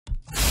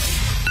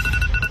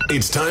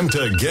It's time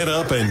to get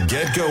up and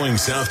get going,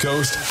 South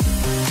Coast.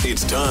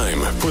 It's time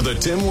for the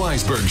Tim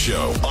Weisberg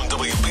Show on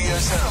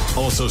WBSM.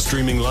 Also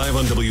streaming live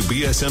on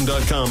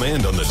WBSM.com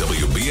and on the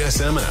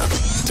WBSM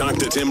app. Talk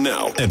to Tim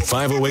now at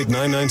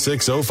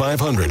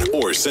 508-996-0500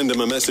 or send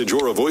him a message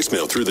or a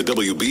voicemail through the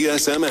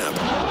WBSM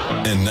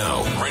app. And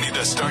now, ready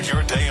to start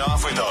your day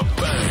off with a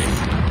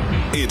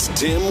bang. It's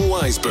Tim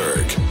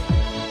Weisberg.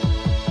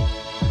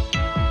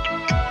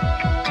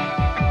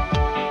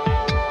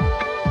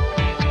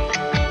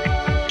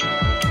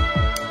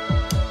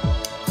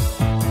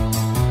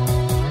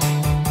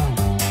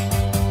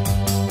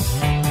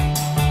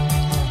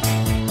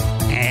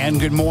 And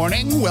good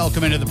morning.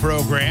 Welcome into the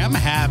program.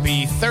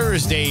 Happy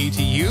Thursday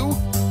to you.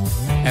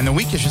 And the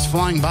week is just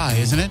flying by,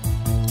 isn't it?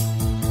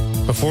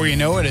 Before you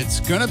know it, it's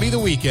going to be the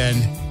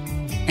weekend.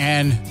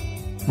 And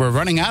we're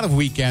running out of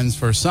weekends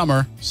for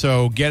summer.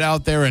 So get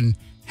out there and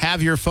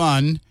have your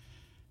fun.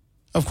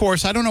 Of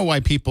course, I don't know why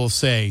people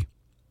say,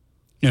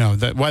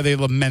 that why they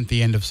lament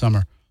the end of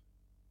summer.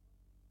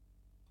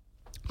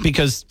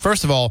 Because,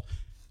 first of all,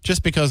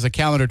 just because the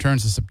calendar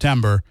turns to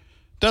September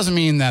doesn't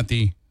mean that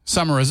the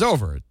summer is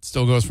over. It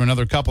still goes for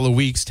another couple of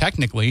weeks,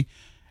 technically,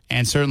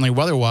 and certainly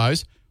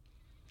weather-wise.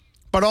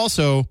 But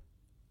also,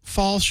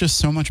 fall's just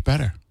so much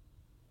better.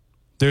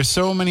 There's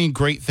so many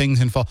great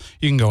things in fall.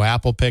 You can go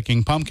apple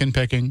picking, pumpkin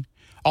picking,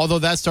 although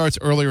that starts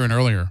earlier and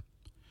earlier.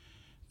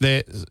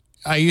 I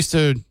used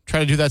to try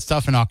to do that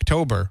stuff in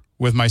October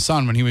with my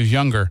son when he was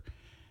younger,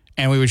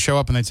 and we would show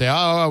up and they'd say,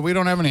 oh, we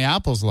don't have any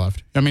apples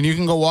left. I mean, you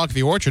can go walk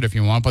the orchard if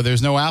you want, but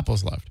there's no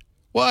apples left.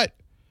 What?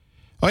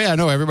 Oh, yeah,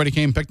 no, everybody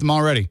came and picked them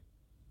already.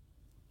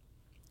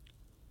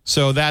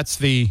 So that's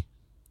the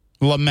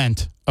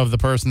lament of the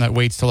person that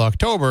waits till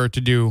October to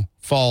do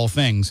fall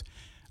things.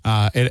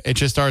 It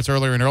just starts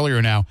earlier and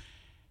earlier now.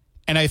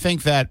 And I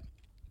think that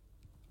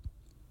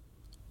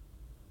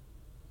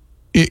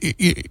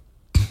I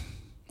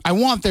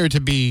want there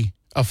to be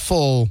a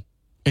full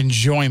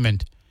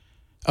enjoyment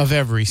of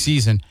every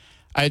season.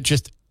 I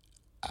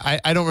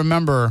don't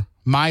remember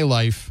my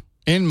life,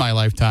 in my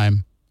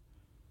lifetime,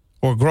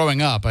 or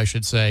growing up, I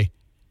should say,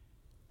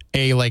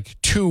 a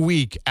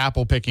 2-week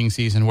apple picking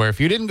season where if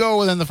you didn't go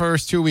within the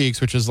first 2 weeks,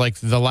 which is like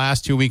the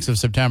last 2 weeks of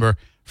September,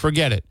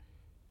 forget it.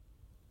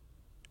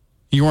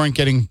 You weren't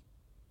getting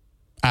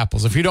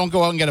apples. If you don't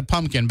go out and get a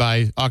pumpkin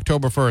by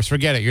October 1st,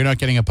 forget it. You're not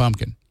getting a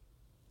pumpkin.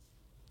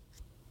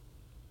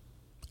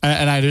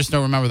 And I just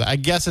don't remember that. I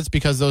guess it's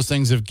because those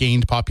things have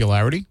gained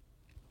popularity.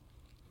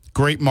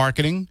 Great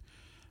marketing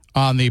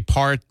on the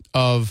part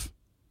of,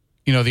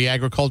 the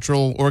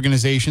agricultural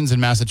organizations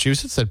in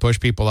Massachusetts that push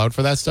people out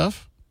for that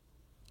stuff.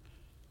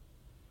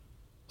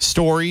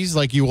 Stories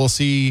like you will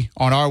see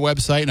on our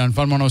website and on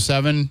Fun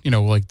 107,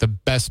 like the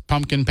best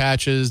pumpkin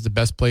patches, the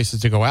best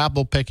places to go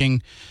apple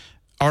picking.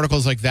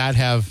 Articles like that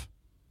have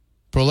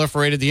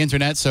proliferated the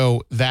internet,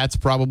 so that's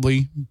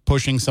probably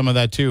pushing some of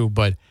that too.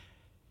 But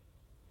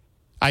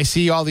I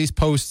see all these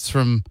posts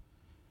from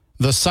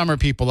the summer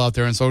people out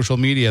there on social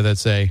media that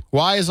say,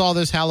 why is all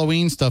this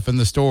Halloween stuff in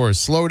the stores?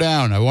 Slow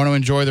down. I want to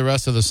enjoy the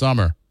rest of the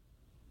summer.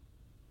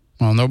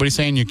 Well, nobody's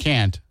saying you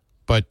can't,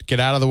 but get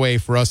out of the way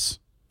for us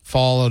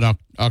fall and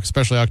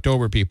especially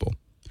October people.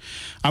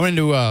 I went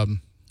into,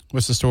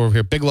 what's the store over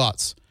here? Big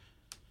Lots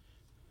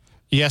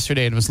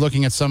yesterday and was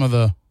looking at some of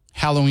the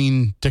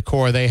Halloween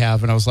decor they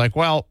have. And I was like,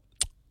 well,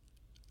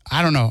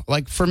 I don't know.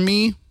 Like for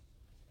me,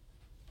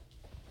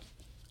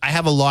 I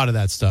have a lot of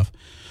that stuff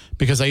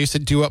because I used to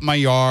do up my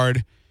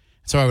yard.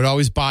 So I would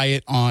always buy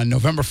it on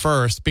November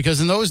 1st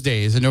because in those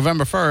days,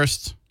 November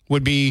 1st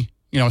would be,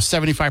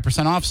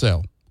 75% off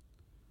sale.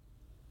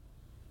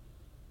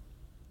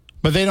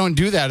 But they don't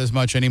do that as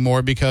much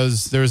anymore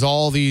because there's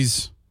all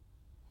these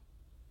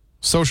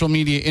social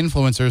media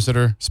influencers that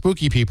are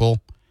spooky people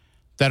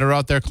that are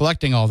out there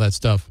collecting all that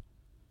stuff.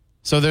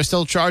 So they're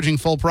still charging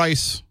full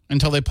price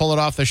until they pull it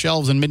off the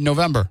shelves in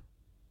mid-November.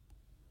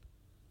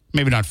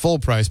 Maybe not full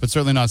price, but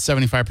certainly not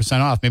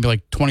 75% off. Maybe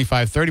like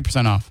 25,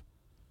 30% off.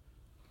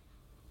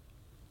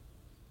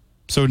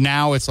 So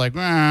now it's like,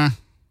 I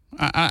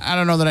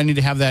don't know that I need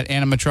to have that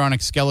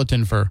animatronic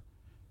skeleton for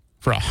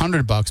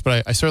 $100,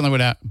 but I certainly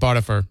would have bought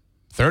it for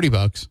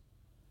 $30.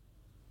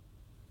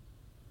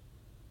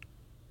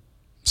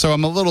 So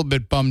I'm a little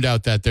bit bummed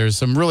out that there's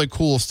some really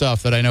cool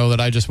stuff that I know that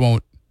I just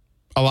won't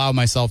allow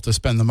myself to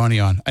spend the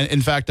money on.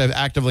 In fact, I've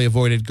actively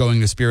avoided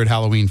going to Spirit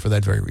Halloween for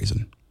that very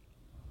reason.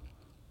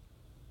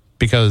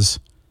 Because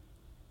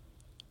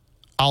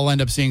I'll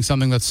end up seeing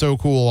something that's so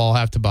cool, I'll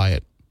have to buy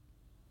it.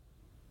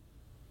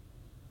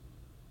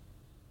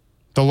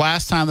 The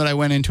last time that I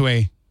went into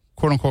a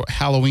quote-unquote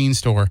Halloween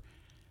store,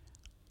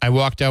 I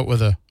walked out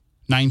with a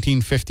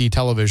 1950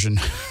 television,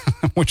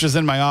 which is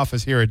in my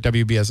office here at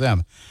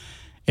WBSM.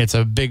 It's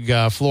a big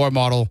floor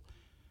model.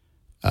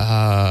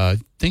 I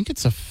think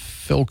it's a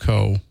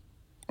Philco.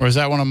 Or is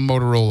that one a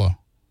Motorola?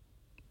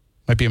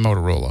 Might be a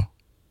Motorola.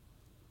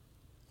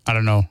 I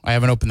don't know. I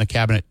haven't opened the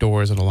cabinet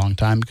doors in a long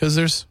time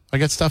because I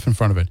got stuff in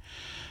front of it.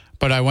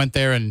 But I went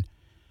there and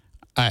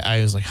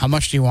I was like, how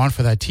much do you want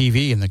for that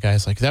TV? And the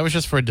guy's like, that was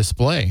just for a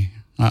display.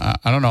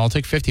 I don't know. I'll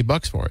take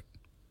 $50 for it.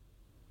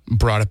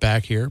 Brought it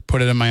back here,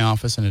 put it in my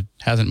office, and it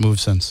hasn't moved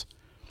since.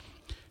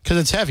 Because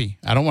it's heavy.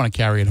 I don't want to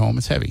carry it home.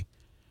 It's heavy.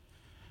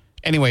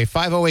 Anyway,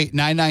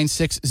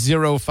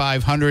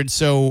 508-996-0500.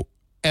 So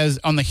as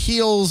on the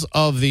heels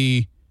of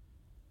the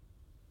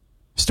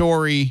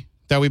story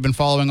that we've been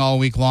following all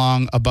week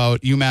long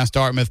about UMass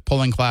Dartmouth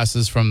pulling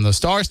classes from the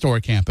Star Store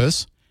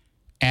campus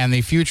and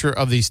the future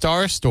of the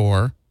Star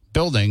Store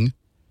building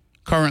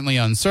currently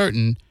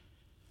uncertain,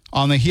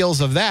 on the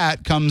heels of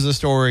that comes a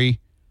story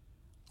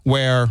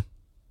where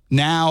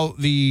now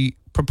the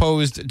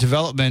proposed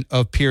development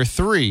of Pier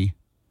 3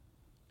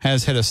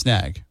 has hit a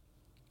snag.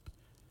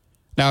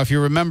 Now, if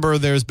you remember,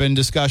 there's been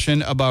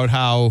discussion about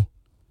how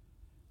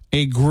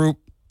a group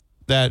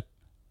that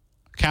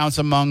counts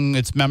among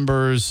its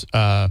members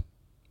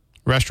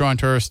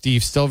restaurateur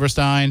Steve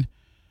Silverstein,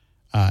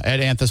 Ed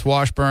Anthus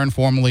Washburn,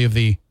 formerly of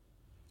the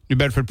New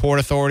Bedford Port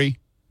Authority,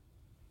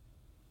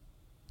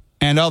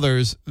 and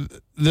others,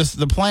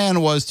 the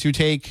plan was to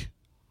take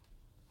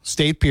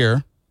State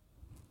Pier,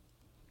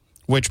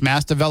 which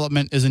Mass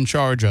Development is in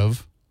charge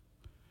of.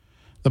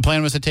 The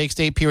plan was to take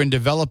State Pier and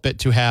develop it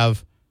to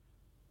have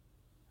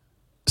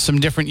some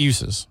different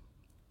uses.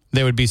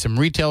 There would be some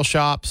retail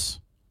shops,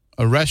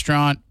 a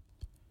restaurant,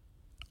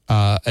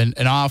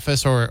 an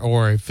office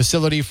or a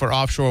facility for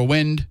offshore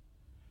wind,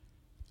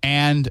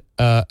 and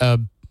a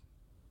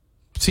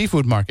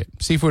seafood market,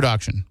 seafood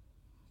auction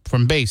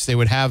from base. They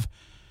would have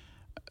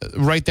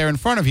right there in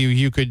front of you,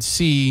 you could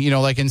see,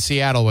 like in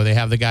Seattle where they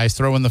have the guys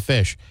throwing the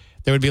fish.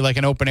 There would be like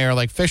an open air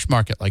like fish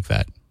market like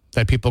that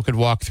people could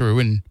walk through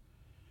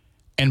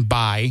and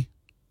buy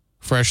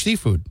fresh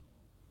seafood.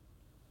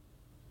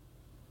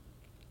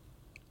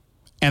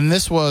 And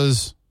this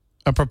was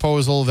a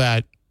proposal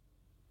that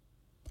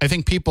I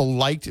think people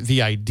liked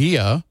the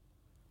idea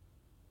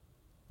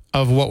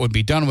of what would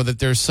be done with it.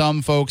 There's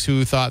some folks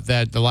who thought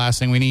that the last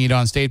thing we need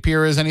on State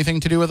Pier is anything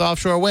to do with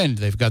offshore wind.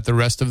 They've got the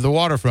rest of the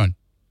waterfront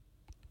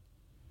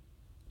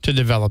to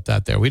develop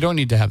that there. We don't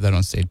need to have that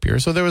on State Pier.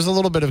 So there was a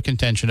little bit of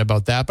contention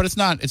about that, but it's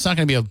not going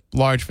to be a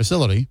large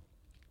facility.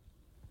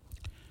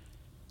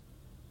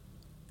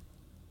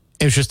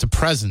 It was just a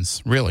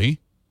presence, really.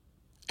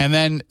 And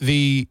then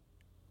a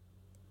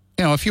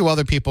few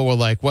other people were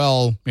like,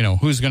 well,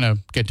 who's going to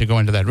get to go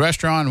into that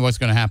restaurant? What's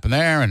going to happen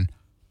there?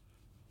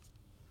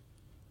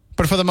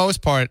 But for the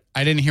most part,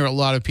 I didn't hear a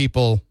lot of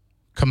people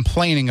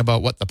complaining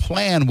about what the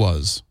plan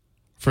was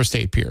for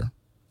State Pier.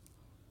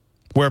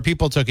 Where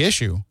people took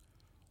issue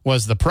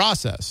was the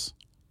process.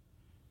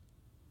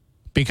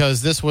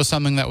 Because this was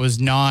something that was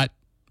not,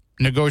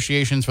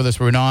 negotiations for this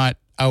were not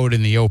out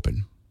in the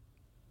open.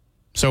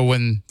 So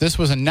when this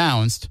was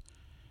announced,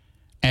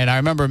 and I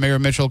remember Mayor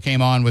Mitchell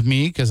came on with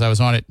me because I was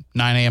on at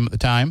 9 a.m. at the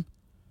time,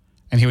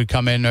 and he would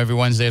come in every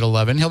Wednesday at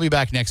 11. He'll be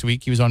back next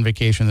week. He was on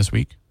vacation this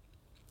week.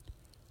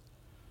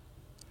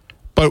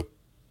 But,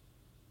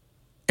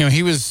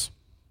 he was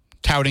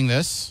touting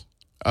this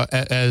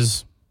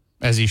as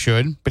he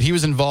should, but he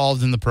was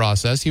involved in the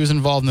process. He was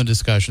involved in the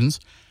discussions.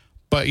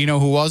 But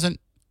who wasn't?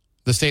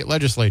 The state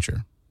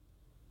legislature.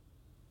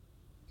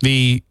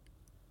 The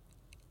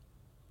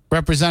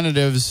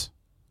representatives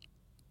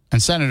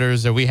and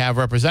senators that we have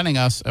representing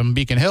us in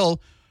Beacon Hill,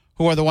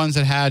 who are the ones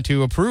that had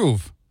to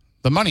approve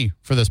the money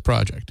for this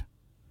project.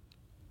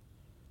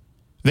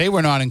 They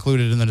were not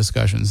included in the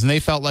discussions, and they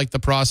felt like the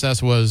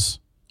process was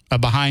a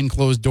behind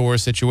closed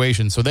doors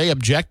situation. So they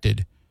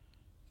objected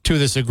to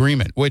this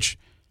agreement, which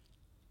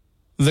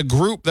the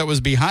group that was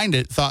behind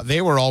it thought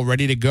they were all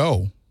ready to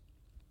go.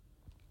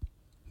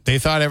 They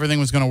thought everything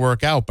was going to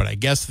work out, but I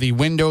guess the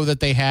window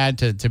that they had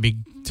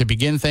to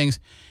begin things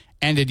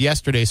ended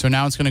yesterday, so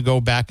now it's going to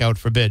go back out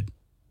for bid.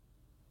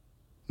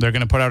 They're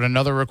going to put out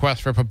another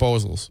request for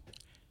proposals.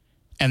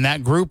 And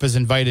that group is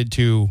invited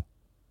to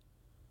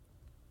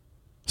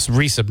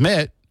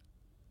resubmit,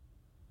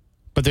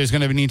 but there's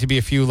going to need to be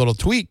a few little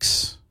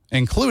tweaks,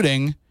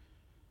 including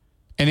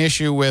an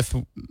issue with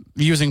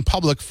using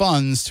public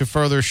funds to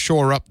further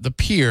shore up the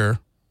pier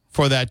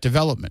for that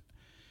development.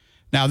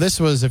 Now,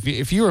 this was,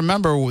 if you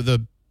remember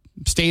the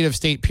state of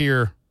State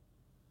Pier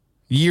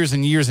years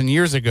and years and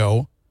years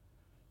ago,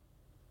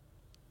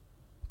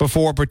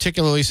 before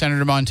particularly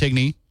Senator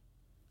Montigny,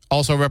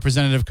 also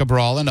Representative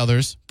Cabral and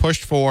others,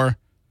 pushed for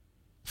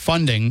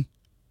funding.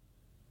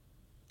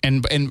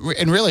 And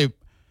really,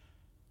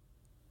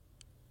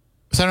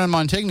 Senator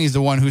Montigny is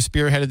the one who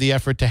spearheaded the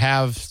effort to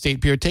have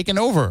State Pier taken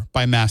over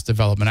by Mass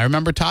Development. I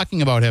remember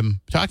talking about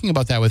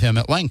that with him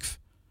at length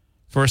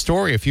for a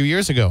story a few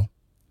years ago,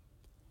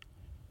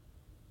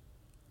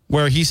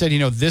 where he said,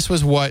 this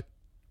was what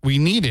we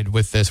needed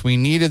with this. We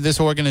needed this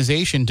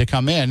organization to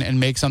come in and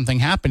make something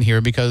happen here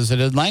because it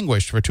had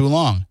languished for too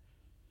long.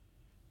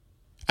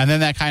 And then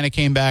that kind of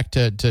came back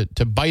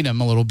to bite him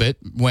a little bit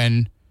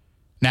when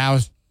now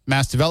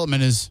Mass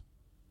Development is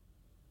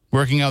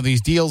working out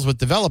these deals with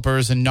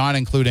developers and not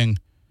including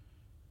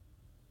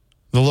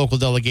the local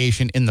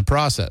delegation in the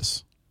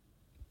process.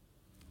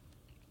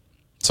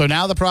 So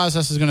now the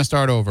process is going to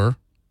start over.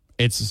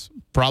 It's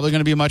probably going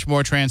to be much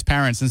more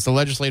transparent since the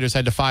legislators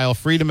had to file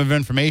Freedom of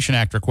Information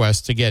Act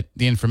requests to get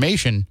the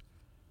information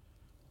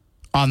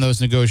on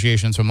those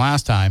negotiations from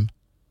last time.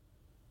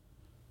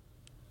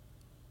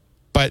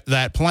 But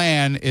that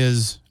plan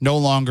is no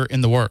longer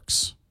in the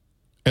works,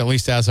 at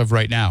least as of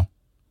right now.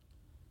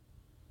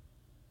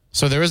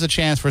 So there is a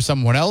chance for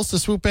someone else to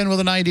swoop in with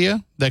an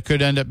idea that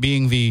could end up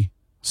being the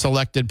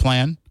selected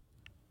plan.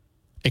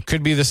 It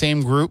could be the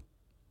same group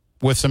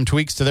with some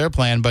tweaks to their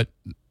plan, but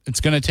it's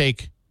going to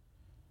take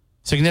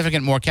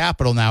significant more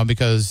capital now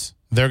because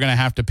they're going to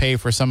have to pay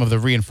for some of the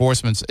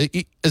reinforcements,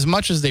 as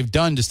much as they've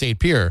done to State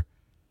Pier,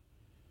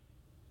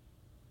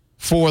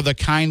 for the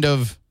kind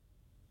of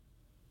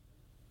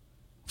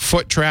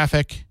foot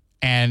traffic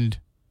and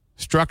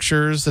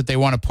structures that they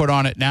want to put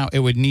on it now. It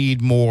would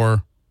need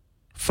more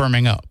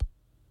firming up.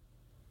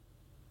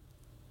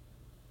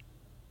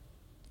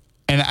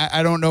 And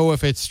I don't know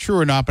if it's true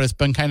or not, but it's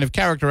been kind of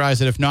characterized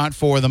that if not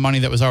for the money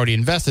that was already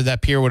invested,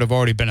 that pier would have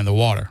already been in the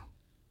water.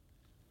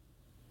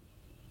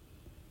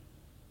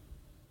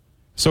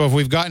 So if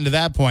we've gotten to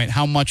that point,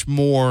 how much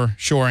more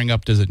shoring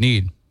up does it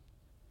need?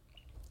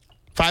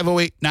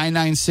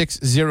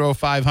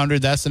 508-996-0500.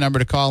 That's the number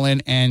to call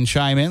in and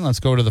chime in. Let's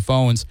go to the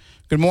phones.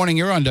 Good morning.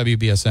 You're on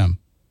WBSM.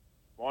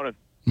 Morning.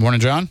 Morning,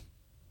 John.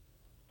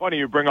 Funny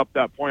you bring up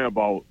that point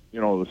about,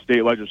 the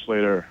state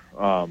legislatures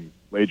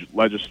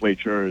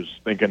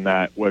thinking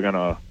that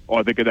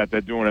thinking that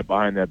they're doing it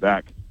behind their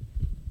back.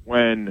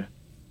 When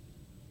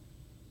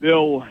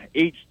Bill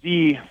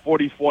HD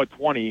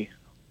 4420,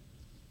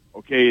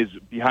 is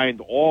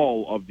behind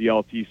all of the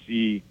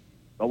LTC,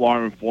 the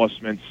law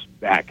enforcement's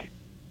back.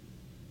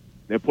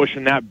 They're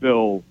pushing that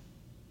bill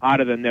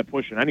harder than they're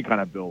pushing any kind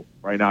of bill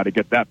right now to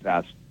get that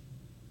passed.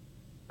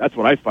 That's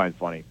what I find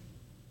funny.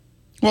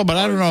 Well, but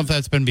I don't know if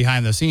that's been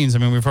behind the scenes. I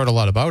mean, we've heard a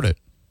lot about it.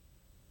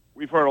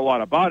 We've heard a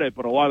lot about it,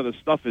 but a lot of the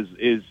stuff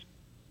is.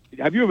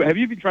 Have you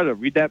even tried to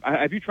read that?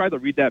 Have you tried to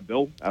read that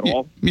bill at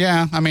all?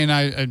 Yeah, I mean,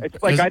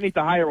 it's like I need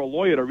to hire a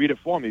lawyer to read it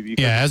for me.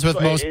 Yeah, as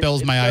with most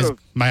bills, my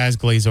eyes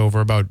glaze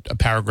over about a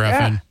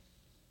paragraph in.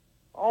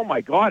 Oh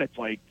my God! It's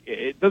like,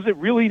 does it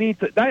really need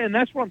to? And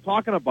that's what I'm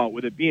talking about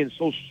with it being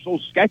so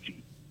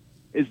sketchy.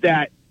 Is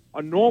that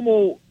a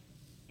normal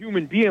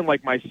human being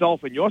like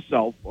myself and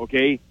yourself, or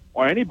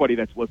anybody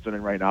that's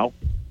listening right now,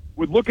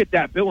 would look at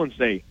that bill and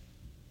say,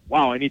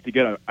 "Wow, I need to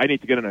get an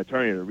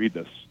attorney to read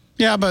this."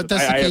 Yeah, but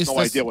that's the case. I have no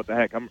idea what the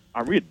heck I'm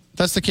reading.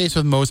 That's the case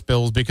with most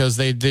bills because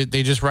they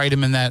just write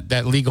them in that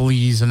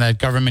legalese and that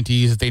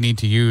governmentese that they need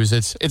to use.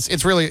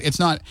 It's really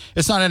not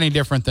any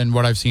different than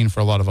what I've seen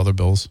for a lot of other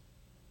bills.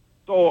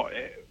 So,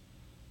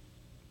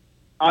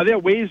 are there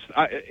ways?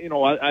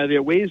 Are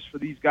there ways for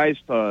these guys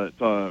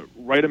to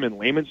write them in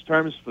layman's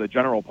terms for the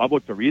general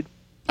public to read?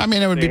 I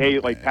mean, it would be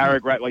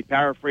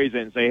paraphrase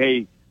it and say,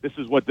 "Hey, this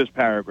is what this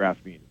paragraph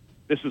means.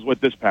 This is what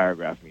this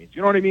paragraph means."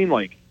 You know what I mean?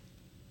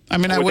 I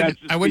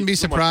wouldn't be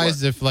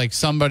surprised if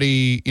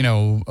somebody,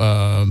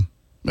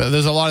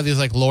 there's a lot of these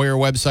lawyer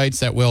websites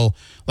that will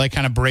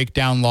kind of break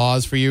down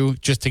laws for you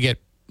just to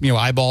get,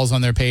 eyeballs on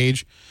their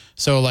page.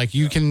 So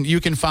you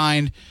can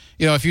find,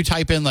 if you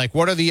type in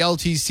what are the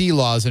LTC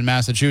laws in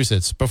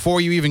Massachusetts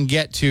before you even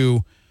get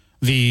to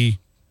the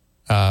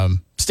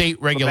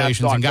state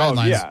regulations and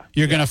guidelines,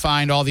 you're going to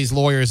find all these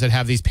lawyers that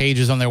have these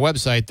pages on their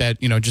website that,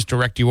 just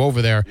direct you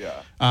over there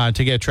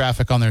to get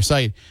traffic on their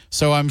site.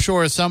 So I'm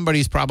sure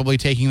somebody's probably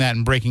taking that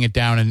and breaking it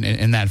down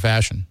in that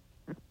fashion.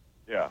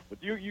 Yeah,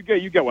 but you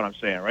get what I'm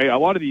saying, right? A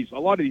lot of these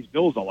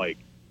bills are you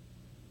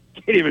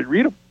can't even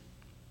read them,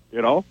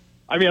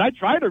 I mean, I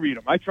try to read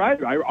them. I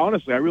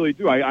honestly, I really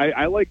do.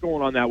 I like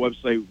going on that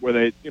website where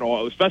they,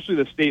 especially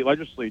the state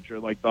legislature,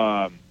 like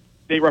the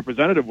state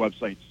representative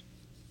websites.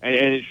 And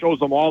it shows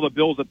them all the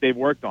bills that they've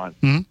worked on,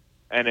 and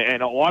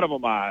a lot of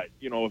them are,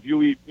 if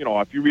you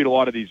read a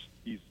lot of these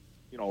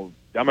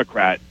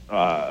Democrat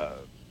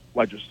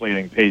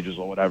legislating pages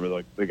or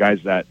whatever, the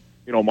guys that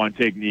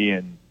Montigny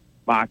and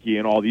Maki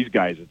and all these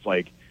guys, it's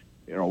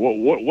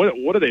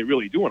what are they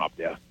really doing up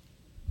there?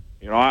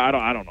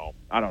 I don't know,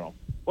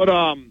 but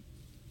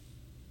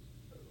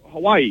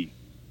Hawaii,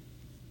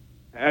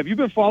 have you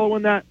been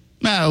following that?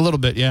 A little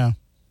bit, yeah.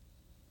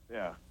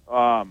 Yeah.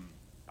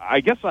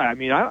 I guess I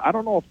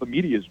don't know if the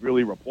media is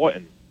really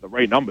reporting the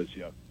right numbers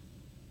here,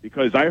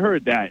 because I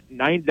heard that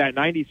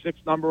 96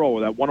 number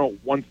or that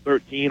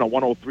 113 or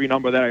 103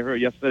 number that I heard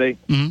yesterday.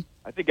 Mm-hmm.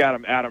 I think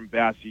Adam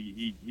Bass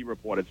he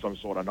reported some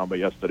sort of number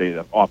yesterday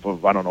off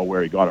of, I don't know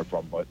where he got it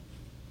from, but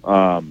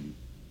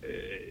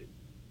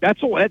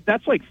that's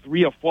like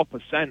 3 or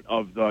 4%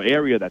 of the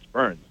area that's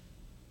burned.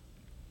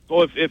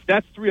 So if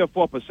that's 3 or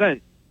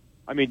 4%,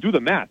 I mean, do the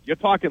math. You're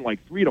talking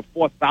 3,000 to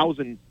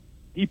 4,000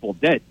 people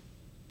dead.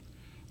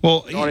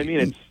 Well, you know what I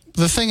mean?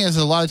 The thing is,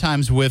 a lot of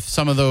times with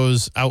some of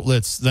those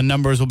outlets, the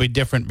numbers will be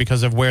different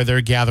because of where they're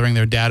gathering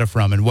their data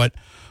from and what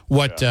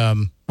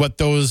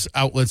those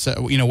outlets,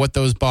 what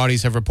those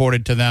bodies have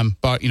reported to them.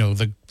 But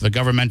the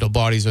governmental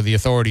bodies or the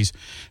authorities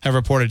have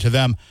reported to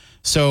them.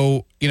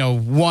 So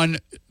one,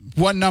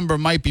 one number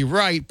might be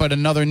right, but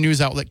another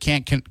news outlet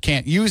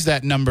can't use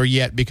that number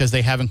yet because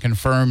they haven't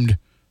confirmed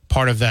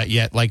part of that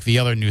yet, like the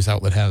other news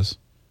outlet has.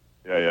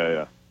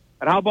 Yeah.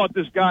 And how about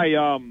this guy?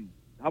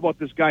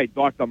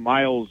 Dr.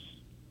 Miles?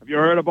 Have you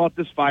heard about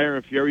this Fire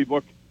and Fury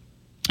book?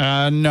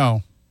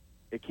 No.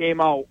 It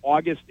came out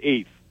August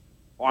 8th.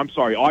 Oh, I'm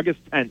sorry, August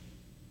 10th.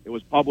 It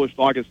was published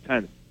August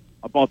 10th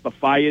about the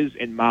fires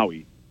in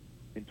Maui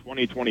in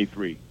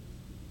 2023.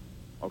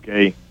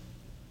 Okay?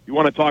 You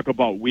want to talk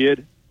about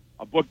weird?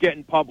 A book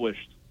getting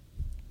published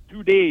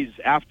 2 days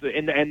after,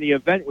 and the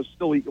event was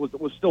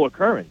still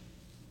occurring.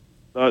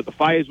 The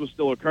fires were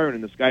still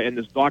occurring, and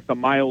this Dr.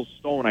 Miles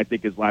Stone, I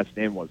think his last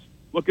name was.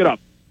 Look it up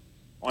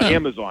on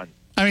Amazon.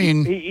 I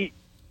mean,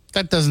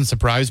 that doesn't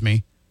surprise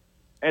me.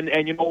 And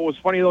you know what was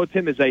funny though,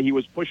 Tim, is that he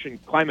was pushing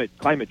climate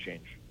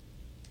change.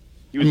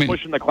 He was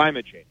pushing the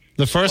climate change.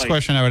 The first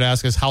question I would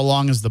ask is, how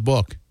long is the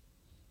book?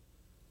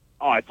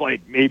 Oh, it's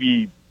like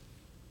maybe,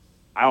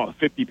 I don't know,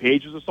 50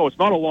 pages or so. It's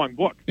not a long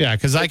book. Yeah,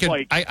 because I could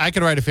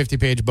write a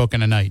 50-page book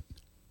in a night.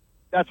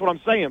 That's what I'm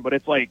saying. But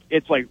it's like,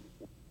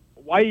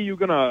 why are you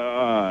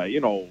gonna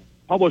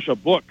publish a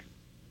book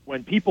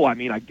when people,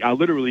 are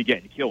literally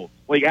getting killed?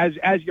 Like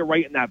as you're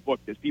writing that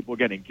book, there's people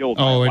getting killed.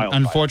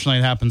 Unfortunately,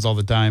 it happens all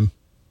the time.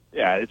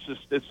 Yeah, it's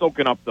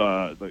soaking up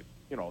it's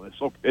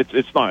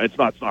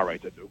not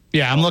right to do.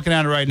 Yeah, I'm looking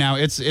at it right now.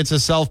 It's a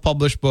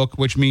self-published book,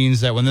 which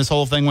means that when this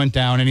whole thing went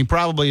down, and he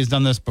probably has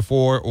done this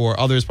before, or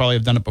others probably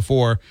have done it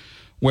before,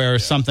 where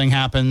something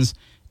happens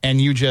and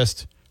you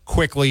just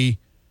quickly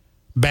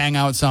bang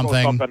out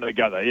something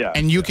together. Yeah,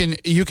 and you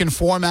can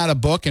format a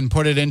book and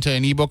put it into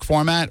an ebook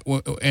format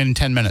in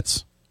 10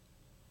 minutes.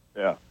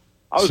 Yeah,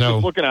 I was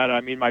just looking at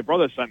it. My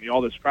brother sent me all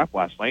this crap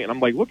last night, and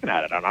I'm like looking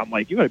at it, and I'm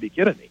like, you got to be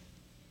kidding me.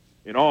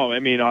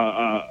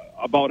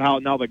 About how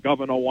now the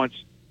governor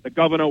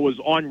was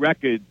on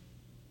record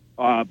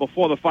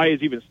before the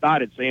fires even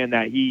started saying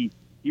that he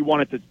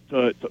wanted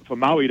to for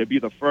Maui to be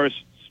the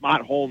first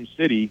smart home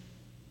city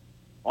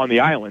on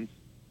the island.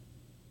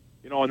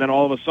 And then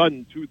all of a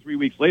sudden, 2-3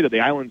 weeks later, the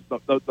island's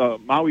the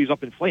Maui's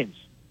up in flames,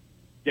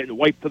 getting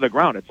wiped to the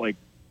ground. It's like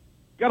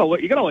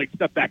you gotta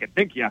step back and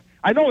think. Yeah,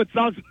 I know it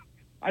does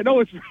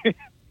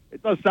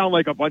sound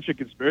like a bunch of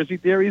conspiracy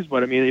theories,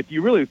 but if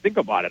you really think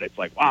about it, it's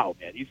like, wow,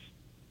 man,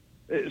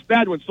 it's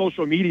bad when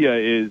social media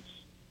is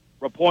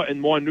reporting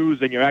more news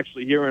than you're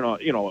actually hearing,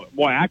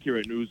 more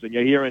accurate news than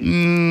you're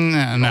hearing.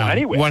 No.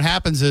 Anyway, what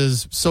happens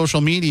is social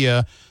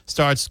media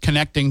starts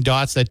connecting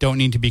dots that don't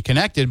need to be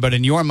connected, but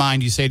in your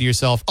mind, you say to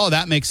yourself, oh,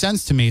 that makes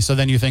sense to me, so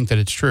then you think that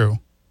it's true.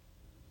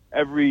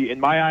 In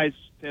my eyes,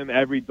 Tim,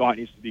 every dot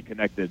needs to be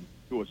connected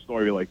to a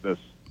story like this.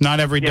 Not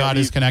every dot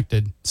is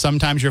connected.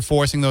 Sometimes you're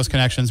forcing those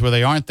connections where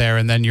they aren't there,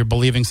 and then you're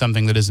believing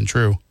something that isn't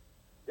true.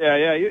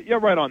 Yeah,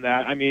 you're right on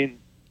that.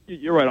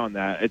 You're right on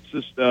that. It's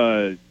just,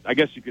 I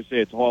guess you could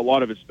say a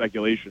lot of it's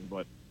speculation,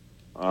 but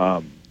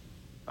I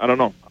don't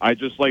know. I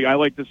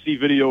like to see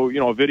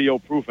video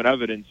proof and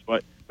evidence.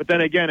 But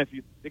then again, if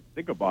you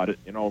think about it,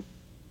 a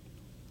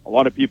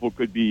lot of people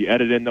could be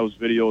editing those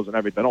videos and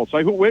everything else.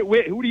 Like,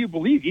 who do you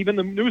believe? Even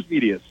the news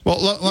media. Well,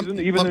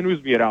 even the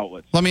news media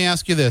outlets. Let me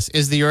ask you this: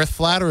 is the Earth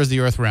flat or is the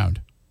Earth round?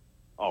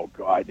 Oh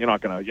God, you're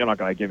not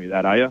gonna give me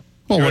that, are you?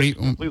 Well, it's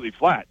completely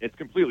flat. It's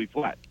completely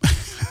flat.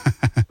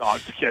 No, I'm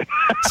just kidding.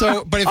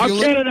 But if I'm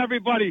kidding,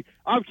 everybody.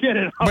 I'm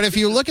kidding. But if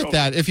you look at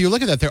that,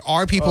 there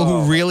are people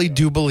who really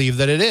do believe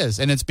that it is,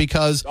 and it's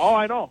because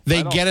I know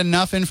they get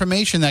enough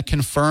information that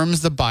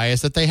confirms the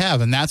bias that they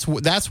have, and that's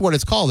what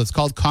it's called. It's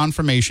called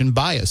confirmation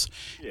bias.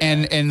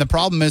 Yeah. And the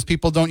problem is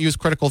people don't use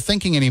critical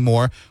thinking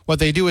anymore. What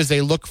they do is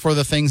they look for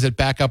the things that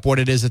back up what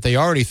it is that they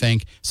already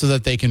think, so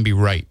that they can be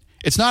right.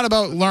 It's not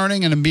about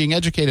learning and being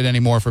educated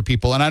anymore for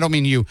people, and I don't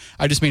mean you.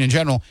 I just mean in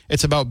general.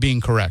 It's about being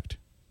correct.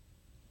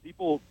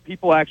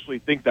 People actually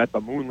think that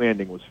the moon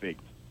landing was faked.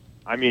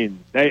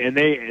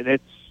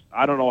 It's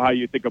I don't know how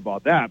you think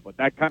about that, but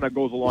that kind of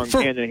goes along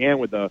hand in hand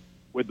with the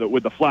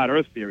flat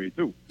Earth theory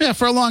too. Yeah,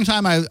 for a long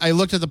time I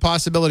looked at the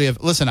possibility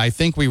of, listen, I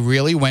think we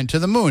really went to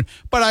the moon,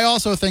 but I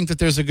also think that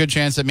there's a good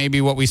chance that maybe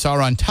what we saw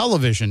on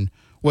television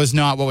was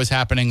not what was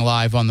happening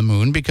live on the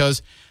moon,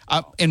 because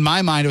in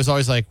my mind it was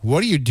always like,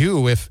 what do you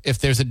do if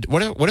there's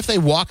what if they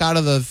walk out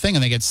of the thing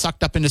and they get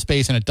sucked up into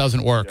space and it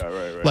doesn't work? Yeah,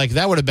 right. Like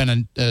that would have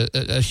been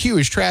a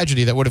huge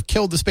tragedy that would have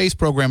killed the space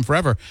program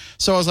forever.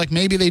 So I was like,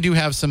 maybe they do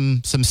have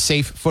some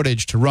safe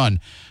footage to run.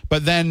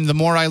 But then the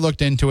more I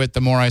looked into it,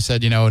 the more I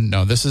said,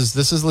 no, this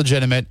is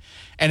legitimate.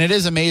 And it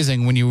is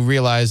amazing when you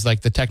realize like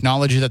the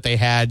technology that they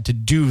had to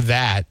do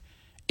that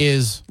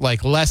is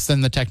like less than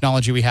the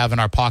technology we have in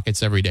our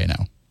pockets every day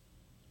now.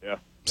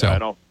 So I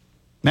know.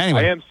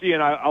 Anyway, I am seeing.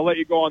 I'll let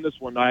you go on this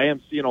one. I am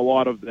seeing a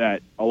lot of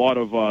that. A lot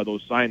of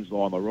those signs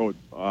though on the road,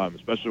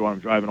 especially when I'm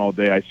driving all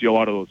day. I see a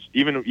lot of those.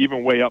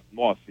 Even way up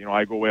north.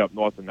 I go way up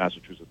north in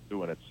Massachusetts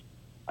too, and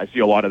I see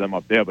a lot of them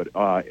up there. But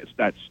it's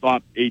that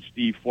Stop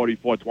HD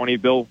 4420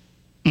 bill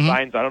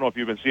signs. I don't know if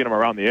you've been seeing them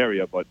around the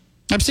area, but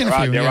I've seen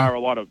a few. There are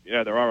a lot of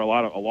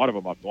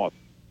them up north.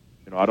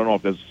 I don't know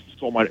if there's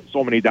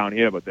so many down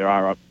here, but there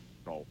are up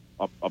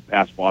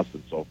past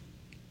Boston. So.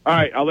 All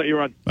right, I'll let you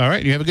run. All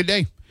right, you have a good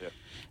day. Yeah.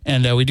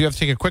 And we do have to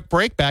take a quick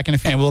break back, and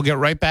we'll get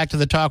right back to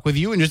the talk with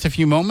you in just a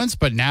few moments.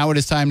 But now it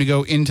is time to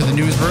go into the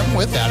newsroom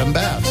with Adam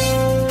Bass.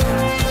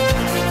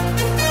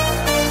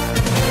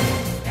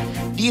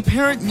 The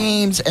apparent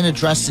names and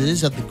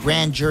addresses of the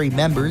grand jury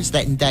members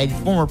that indicted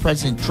former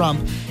President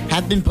Trump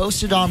have been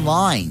posted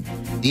online.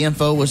 The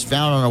info was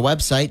found on a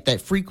website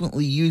that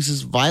frequently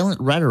uses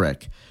violent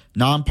rhetoric.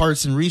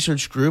 Nonpartisan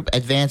research group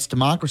Advanced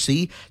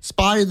Democracy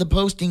spotted the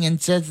posting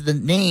and says the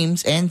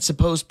names and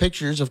supposed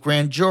pictures of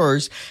grand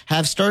jurors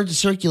have started to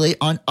circulate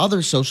on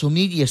other social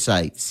media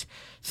sites.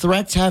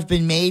 Threats have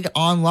been made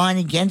online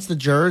against the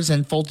jurors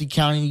and Fulton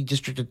County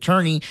District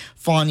Attorney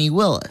Fani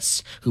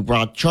Willis, who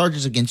brought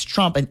charges against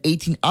Trump and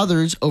 18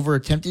 others over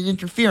attempted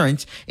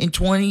interference in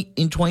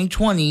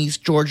 2020's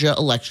Georgia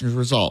election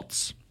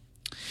results.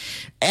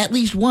 At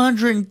least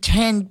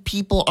 110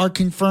 people are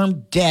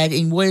confirmed dead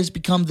in what has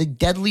become the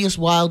deadliest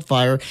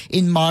wildfire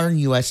in modern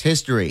U.S.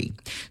 history.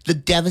 The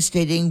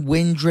devastating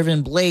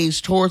wind-driven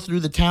blaze tore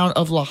through the town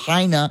of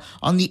Lahaina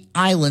on the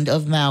island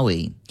of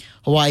Maui.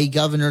 Hawaii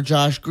Governor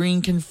Josh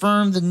Green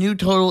confirmed the new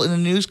total in a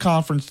news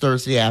conference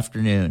Thursday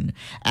afternoon,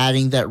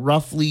 adding that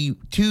roughly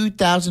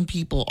 2,000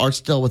 people are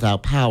still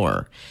without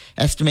power.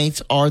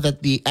 Estimates are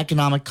that the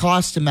economic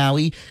cost to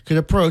Maui could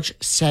approach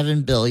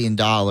 $7 billion.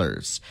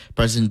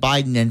 President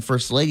Biden and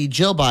First Lady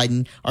Jill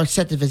Biden are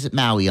set to visit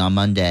Maui on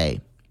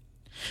Monday.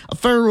 A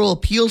federal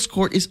appeals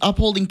court is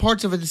upholding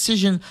parts of a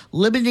decision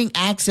limiting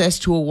access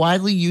to a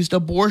widely used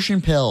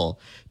abortion pill.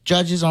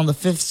 Judges on the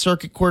Fifth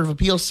Circuit Court of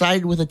Appeals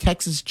sided with a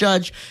Texas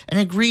judge and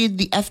agreed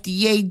the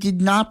FDA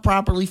did not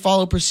properly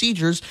follow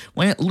procedures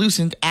when it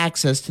loosened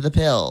access to the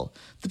pill.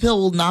 The pill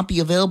will not be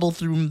available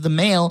through the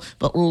mail,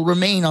 but will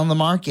remain on the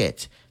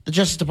market. The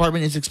Justice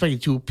Department is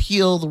expected to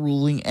appeal the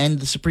ruling, and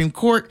the Supreme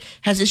Court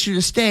has issued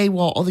a stay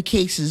while all the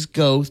cases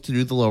go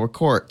through the lower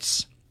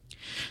courts.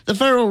 The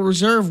Federal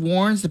Reserve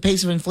warns the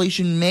pace of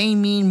inflation may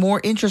mean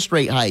more interest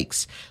rate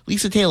hikes.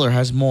 Lisa Taylor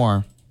has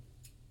more.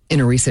 In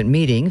a recent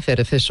meeting,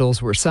 Fed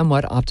officials were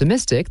somewhat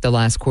optimistic the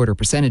last quarter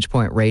percentage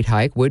point rate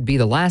hike would be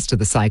the last of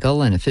the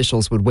cycle, and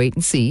officials would wait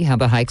and see how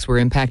the hikes were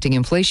impacting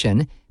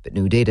inflation. But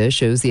new data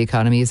shows the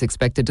economy is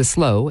expected to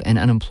slow and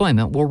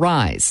unemployment will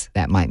rise.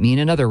 That might mean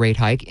another rate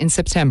hike in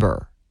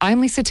September. I'm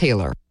Lisa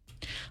Taylor.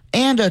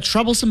 And a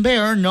troublesome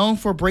bear known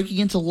for breaking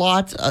into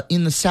lots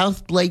in the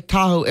South Lake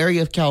Tahoe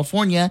area of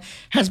California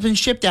has been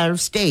shipped out of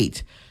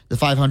state. The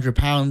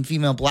 500-pound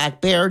female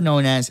black bear,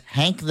 known as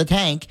Hank the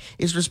Tank,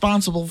 is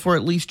responsible for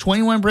at least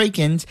 21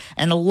 break-ins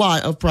and a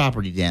lot of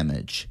property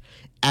damage.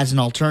 As an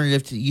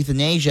alternative to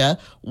euthanasia,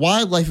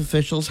 wildlife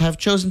officials have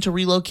chosen to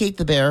relocate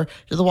the bear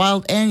to the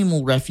Wild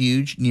Animal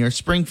Refuge near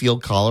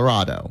Springfield,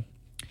 Colorado.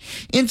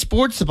 In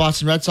sports, the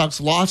Boston Red Sox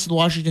lost to the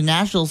Washington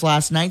Nationals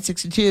last night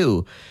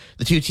 6-2.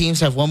 The two teams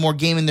have one more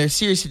game in their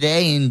series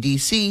today in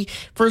D.C.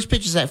 First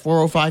pitch is at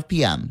 4:05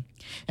 p.m.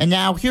 And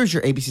now, here's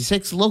your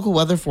ABC6 local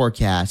weather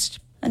forecast.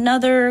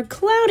 Another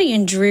cloudy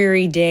and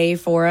dreary day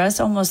for us,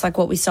 almost like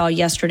what we saw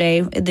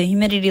yesterday. The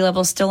humidity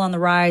level is still on the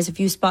rise. A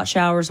few spot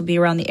showers will be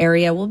around the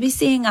area. We'll be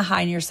seeing a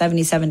high near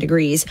 77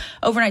 degrees.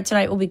 Overnight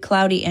tonight will be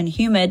cloudy and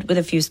humid with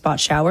a few spot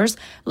showers,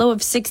 low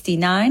of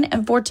 69.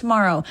 And for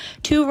tomorrow,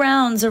 2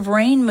 rounds of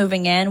rain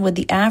moving in, with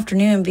the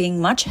afternoon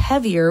being much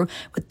heavier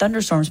with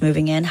thunderstorms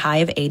moving in, high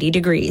of 80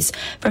 degrees.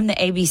 From the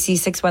ABC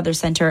 6 Weather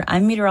Center,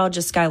 I'm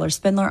meteorologist Skylar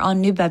Spindler on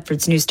New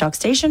Bedford's News Talk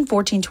Station,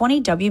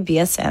 1420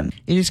 WBSM.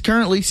 It is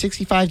currently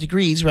 65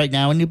 degrees right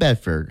now in New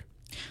Bedford.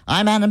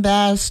 I'm Adam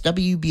Bass,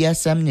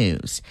 WBSM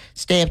News.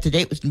 Stay up to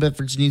date with New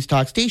Bedford's News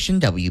Talk Station,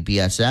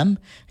 WBSM,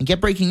 and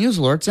get breaking news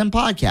alerts and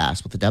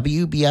podcasts with the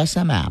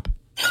WBSM app.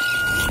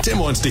 Tim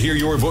wants to hear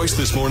your voice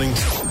this morning,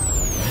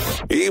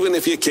 even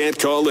if you can't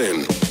call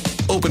in.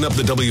 Open up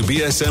the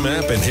WBSM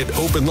app and hit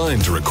open line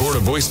to record a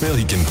voicemail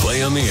he can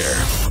play on the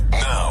air.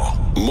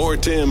 Now, more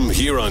Tim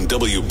here on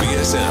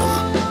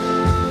WBSM.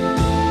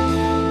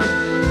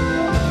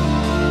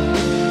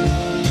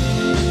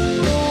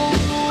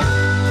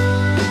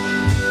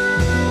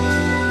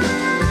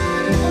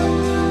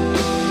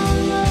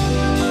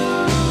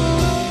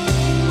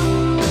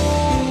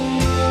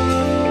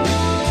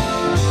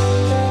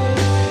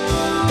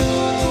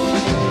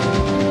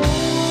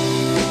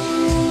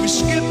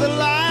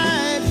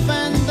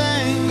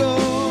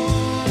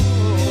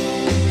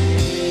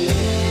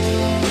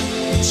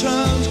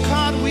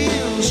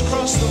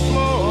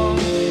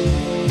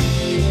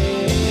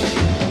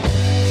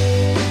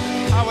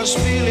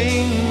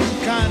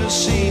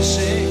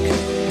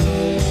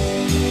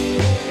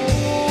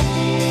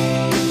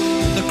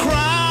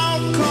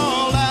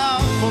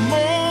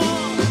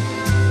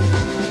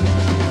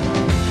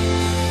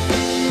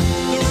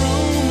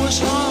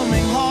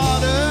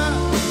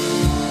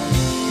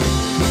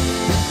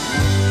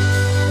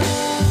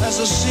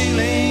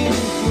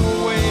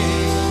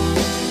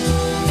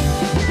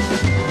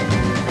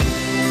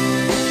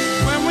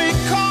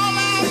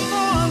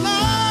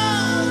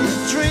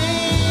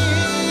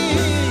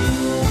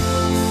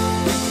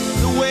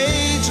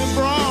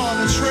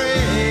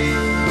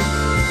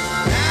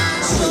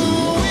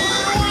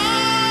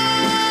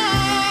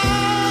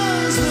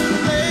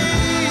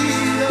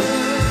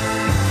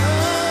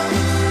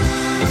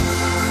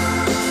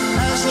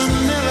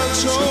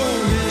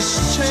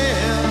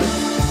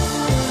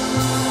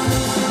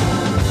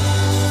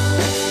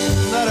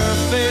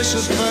 So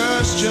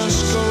first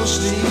just go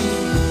sleep.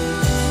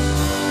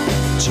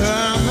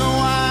 Turn the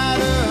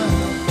wide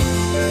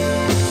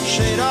up.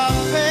 Shade off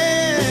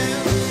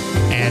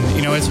fan. And,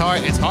 you know, it's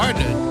hard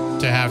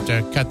to have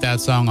to cut that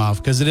song off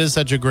because it is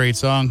such a great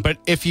song. But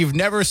if you've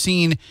never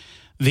seen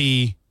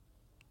the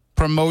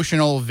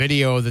promotional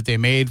video that they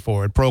made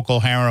for it,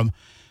 Procol Harum,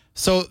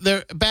 so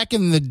they're back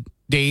in the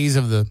days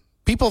of the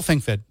people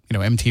think that, you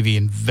know, MTV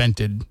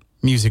invented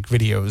music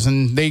videos,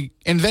 and they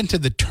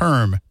invented the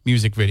term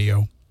music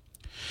video.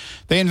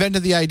 They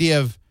invented the idea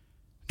of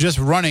just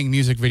running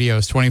music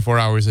videos 24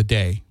 hours a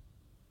day.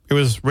 It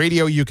was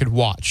radio you could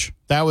watch.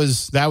 That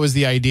was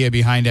the idea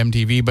behind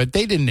MTV, but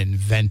they didn't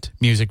invent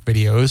music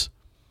videos.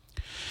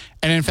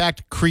 And in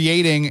fact,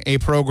 creating a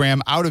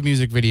program out of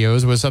music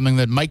videos was something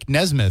that Mike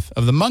Nesmith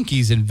of the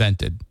Monkees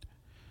invented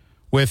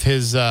with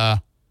his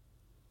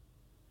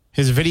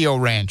Video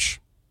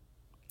Ranch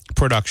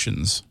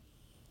productions,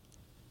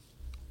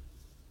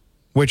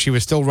 which he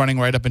was still running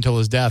right up until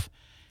his death.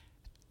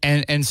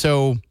 And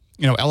so,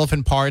 you know,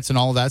 Elephant Parts and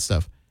all of that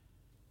stuff.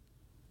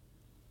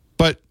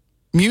 But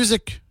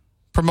music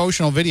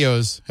promotional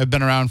videos have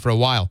been around for a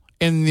while.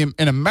 In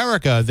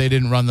America, they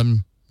didn't run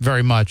them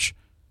very much.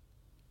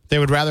 They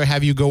would rather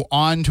have you go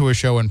on to a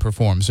show and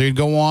perform. So you'd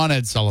go on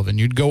Ed Sullivan.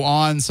 You'd go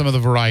on some of the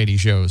variety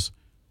shows.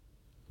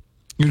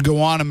 You'd go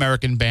on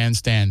American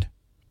Bandstand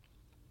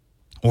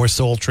or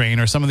Soul Train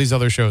or some of these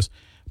other shows.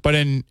 But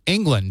in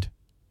England,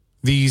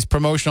 these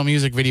promotional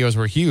music videos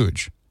were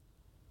huge.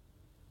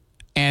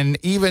 And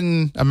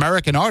even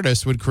American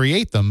artists would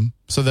create them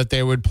so that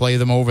they would play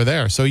them over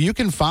there. So you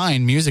can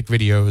find music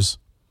videos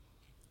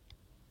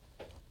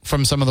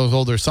from some of those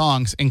older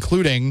songs,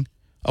 including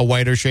A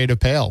Whiter Shade of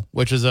Pale,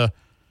 which is a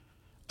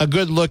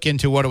good look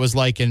into what it was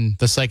like in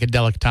the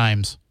psychedelic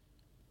times.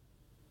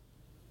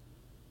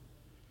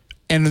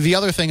 And the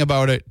other thing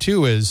about it,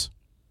 too, is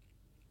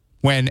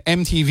when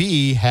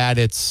MTV had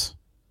its,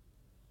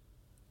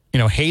 you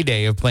know,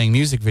 heyday of playing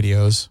music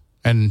videos,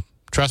 and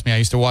trust me, I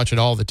used to watch it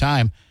all the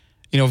time,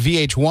 you know,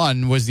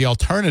 VH1 was the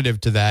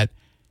alternative to that,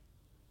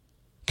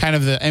 kind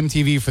of the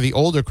MTV for the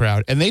older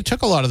crowd. And they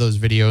took a lot of those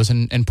videos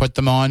and put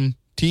them on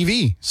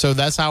TV. So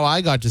that's how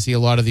I got to see a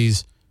lot of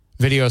these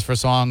videos for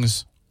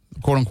songs,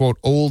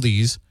 quote-unquote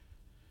oldies,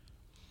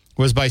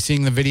 was by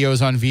seeing the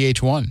videos on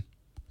VH1.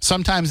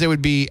 Sometimes they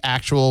would be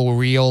actual,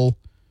 real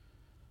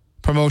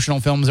promotional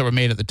films that were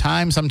made at the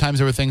time. Sometimes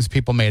there were things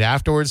people made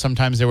afterwards.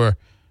 Sometimes there were,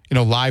 you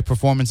know, live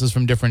performances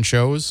from different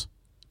shows.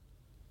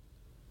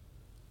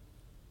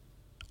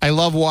 I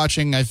love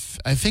watching, I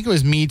think it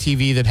was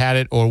MeTV that had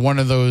it, or one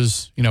of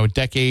those, you know,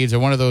 Decades, or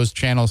one of those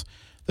channels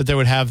that they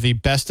would have the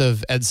best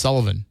of Ed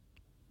Sullivan.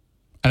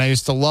 And I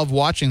used to love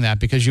watching that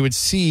because you would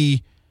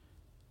see,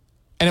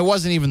 and it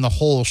wasn't even the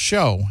whole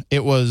show.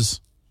 It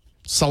was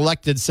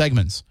selected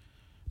segments.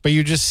 But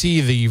you just see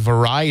the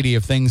variety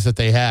of things that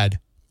they had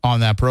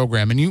on that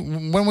program.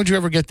 And when would you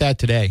ever get that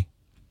today?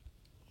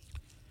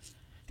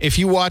 If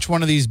you watch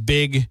one of these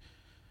big,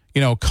 you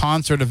know,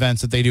 concert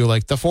events that they do,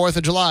 like the 4th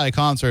of July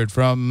concert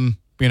from,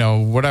 you know,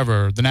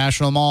 whatever, the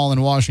National Mall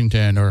in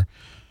Washington, or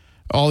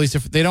all these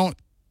different,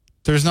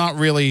 there's not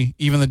really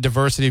even the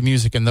diversity of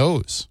music in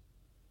those.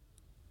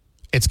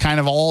 It's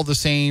kind of all the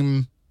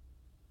same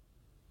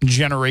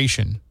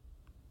generation.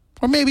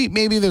 Or maybe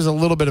there's a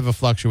little bit of a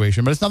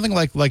fluctuation, but it's nothing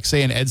like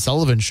say an Ed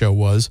Sullivan show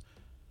was,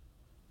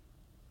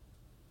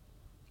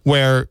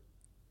 where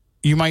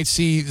you might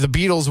see the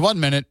Beatles one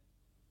minute,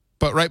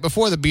 but right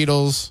before the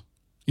Beatles,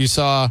 you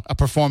saw a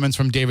performance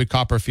from David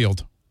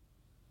Copperfield,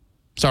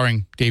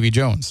 starring Davy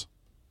Jones.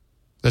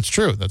 That's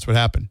true. That's what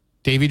happened.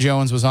 Davy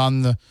Jones was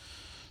on the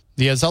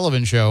Ed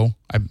Sullivan show,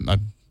 I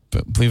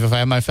believe, if I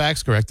have my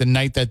facts correct, the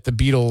night that the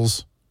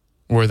Beatles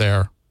were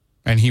there,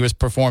 and he was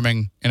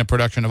performing in a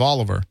production of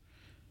Oliver.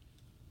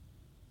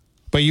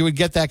 But you would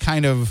get that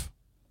kind of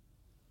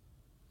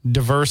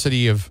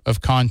diversity of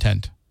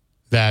content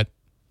that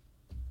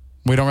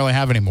we don't really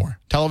have anymore.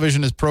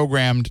 Television is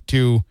programmed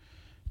to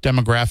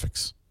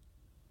demographics.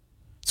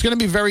 It's going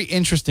to be very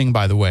interesting,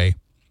 by the way,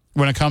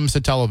 when it comes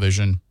to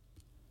television.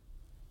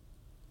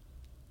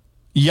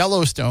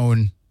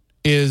 Yellowstone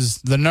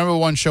is the number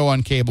one show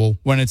on cable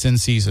when it's in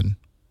season.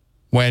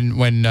 When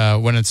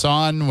it's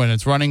on, when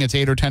it's running, it's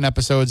 8 or 10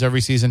 episodes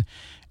every season.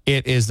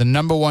 It is the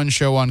number one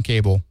show on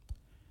cable.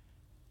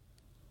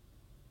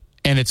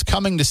 And it's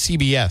coming to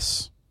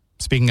CBS.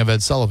 Speaking of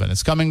Ed Sullivan,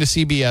 it's coming to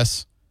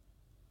CBS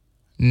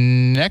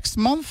next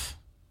month.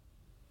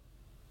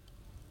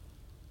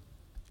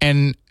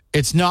 And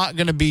it's not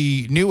going to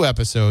be new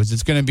episodes.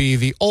 It's going to be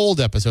the old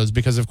episodes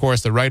because, of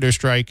course, the writer's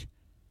strike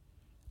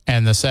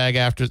and the SAG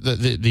after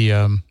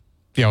the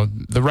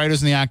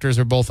writers and the actors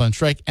are both on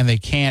strike, and they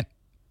can't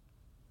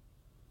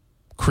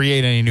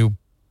create any new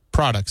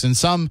products. And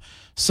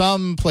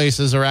some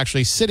places are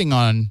actually sitting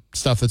on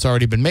stuff that's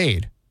already been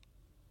made.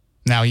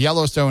 Now,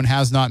 Yellowstone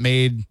has not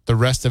made the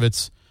rest of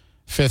its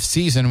 5th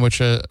season, which,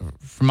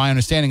 from my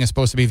understanding, is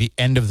supposed to be the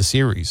end of the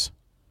series.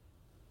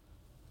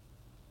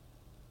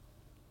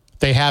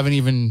 They haven't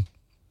even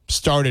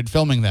started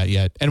filming that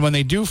yet. And when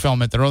they do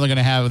film it, they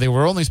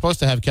were only supposed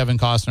to have Kevin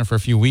Costner for a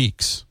few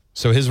weeks.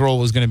 So his role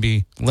was going to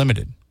be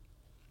limited.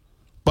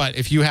 But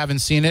if you haven't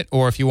seen it,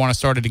 or if you want to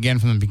start it again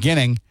from the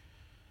beginning,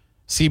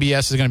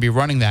 CBS is going to be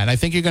running that. And I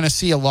think you're going to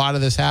see a lot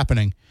of this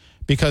happening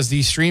because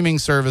these streaming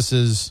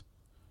services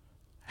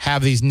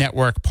have these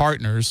network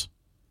partners,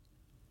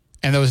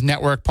 and those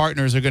network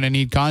partners are going to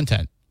need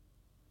content.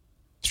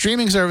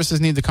 Streaming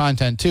services need the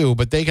content too,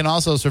 but they can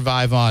also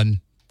survive on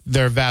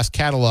their vast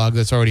catalog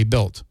that's already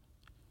built.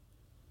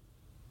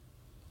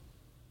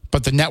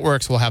 But the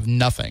networks will have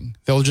nothing.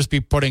 They'll just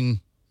be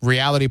putting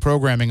reality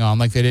programming on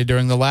like they did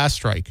during the last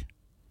strike.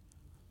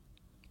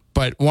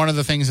 But one of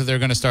the things that they're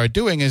going to start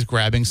doing is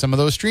grabbing some of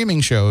those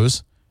streaming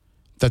shows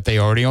that they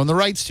already own the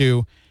rights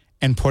to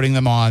and putting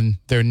them on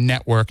their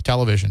network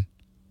television.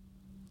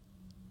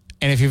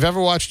 And if you've ever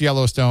watched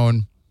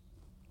Yellowstone,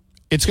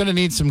 it's going to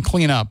need some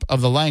cleanup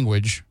of the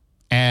language,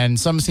 and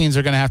some scenes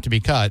are going to have to be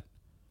cut.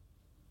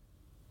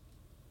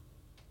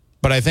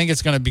 But I think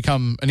it's going to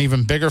become an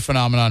even bigger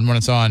phenomenon when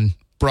it's on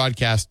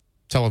broadcast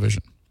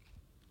television.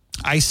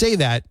 I say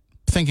that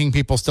thinking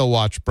people still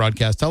watch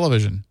broadcast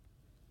television,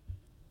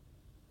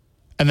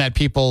 and that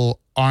people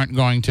aren't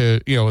going to,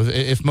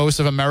 if most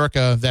of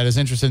America that is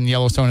interested in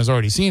Yellowstone has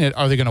already seen it,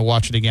 are they going to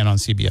watch it again on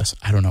CBS?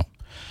 I don't know.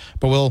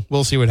 But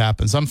we'll see what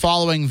happens. I'm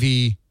following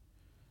the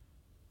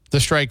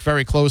strike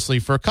very closely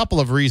for a couple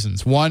of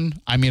reasons. One,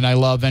 I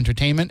love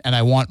entertainment, and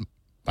I want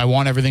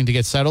everything to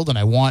get settled, and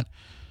I want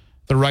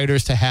the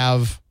writers to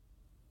have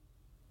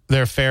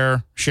their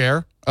fair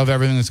share of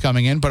everything that's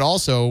coming in. But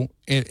also,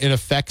 it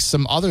affects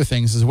some other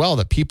things as well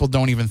that people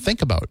don't even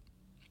think about.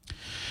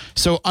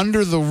 So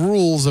under the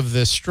rules of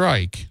this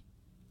strike,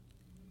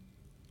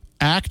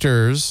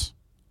 actors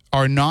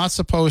are not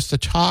supposed to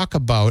talk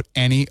about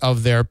any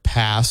of their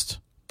past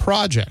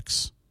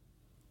projects.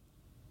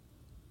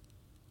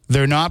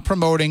 They're not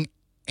promoting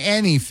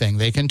anything.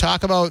 They can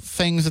talk about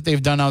things that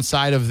they've done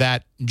outside of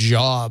that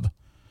job,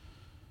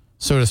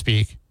 so to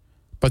speak,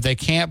 but they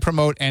can't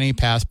promote any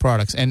past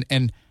products.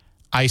 And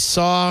I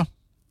think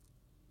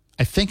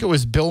it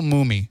was Bill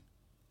Mooney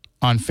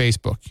on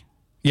Facebook.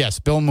 Yes,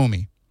 Bill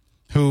Mooney,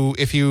 who,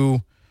 if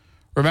you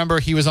remember,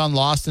 he was on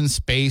Lost in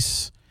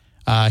Space.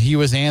 He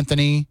was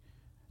Anthony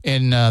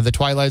in The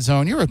Twilight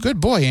Zone. You're a good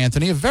boy,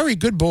 Anthony, a very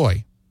good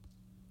boy.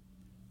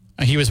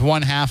 He was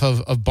one half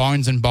of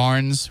Barnes and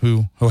Barnes,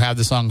 who have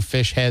the song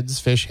Fish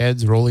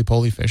Heads,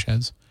 roly-poly fish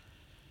heads.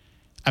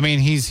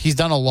 He's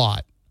done a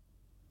lot.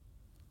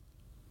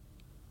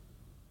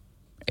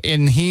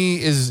 And he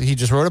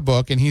just wrote a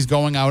book, and he's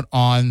going out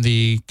on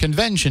the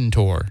convention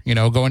tour,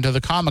 going to the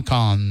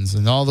Comic-Cons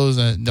and all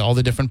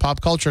the different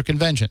pop culture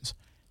conventions.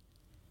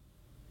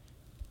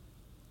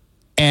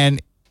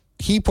 And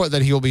he put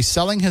that he will be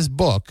selling his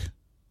book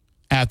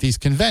at these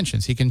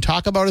conventions. He can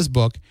talk about his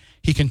book.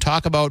 He can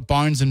talk about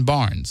Barnes and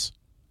Barnes.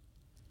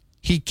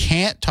 He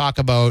can't talk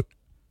about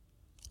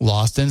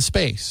Lost in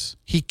Space.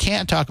 He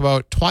can't talk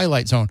about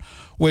Twilight Zone,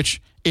 which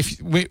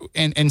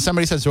and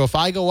somebody said, so if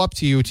I go up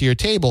to you to your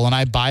table and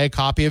I buy a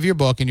copy of your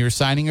book and you're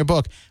signing your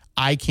book,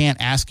 I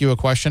can't ask you a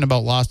question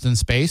about Lost in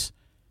Space?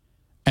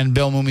 And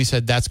Bill Mooney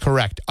said, that's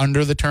correct.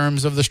 Under the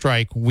terms of the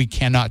strike, we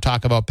cannot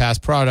talk about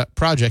past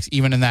projects,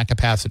 even in that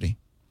capacity.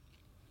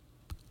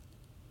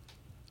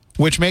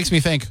 Which makes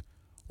me think,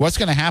 what's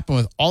going to happen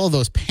with all of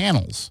those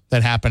panels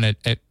that happen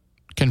at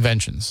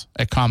conventions,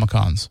 at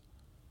Comic-Cons?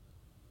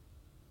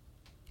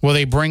 Will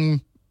they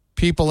bring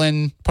people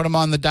in, put them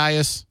on the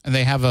dais, and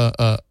they have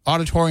a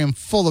auditorium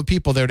full of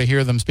people there to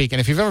hear them speak? And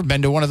if you've ever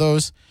been to one of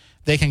those,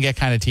 they can get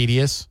kind of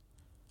tedious.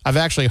 I've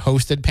actually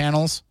hosted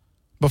panels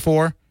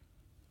before.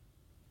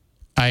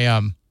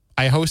 I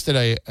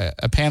hosted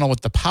a panel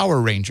with the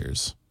Power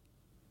Rangers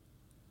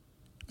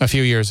a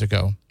few years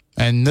ago,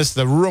 and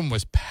the room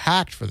was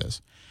packed for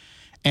this.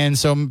 And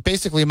so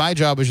basically my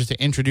job was just to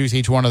introduce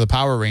each one of the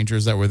Power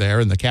Rangers that were there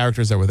and the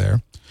characters that were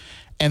there.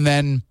 And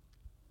then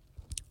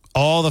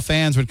all the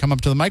fans would come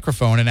up to the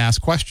microphone and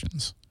ask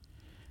questions.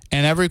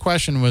 And every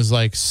question was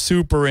like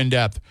super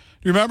in-depth.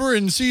 Do you remember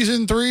in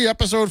season 3,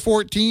 episode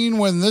 14,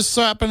 when this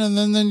happened and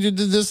then you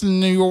did this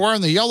and you were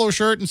wearing the yellow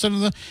shirt instead of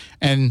the...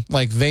 And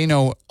like they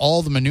know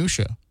all the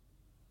minutia.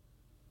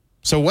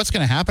 So what's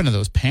going to happen to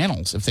those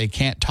panels if they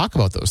can't talk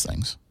about those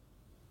things?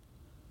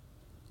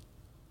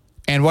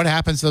 And what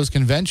happens to those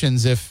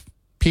conventions if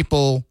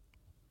people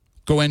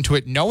go into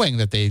it knowing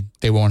that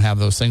they won't have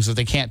those things, that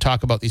they can't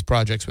talk about these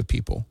projects with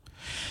people?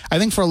 I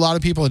think for a lot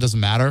of people, it doesn't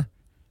matter.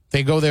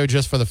 They go there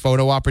just for the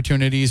photo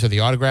opportunities or the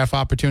autograph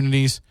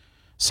opportunities.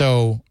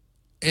 So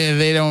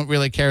they don't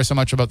really care so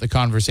much about the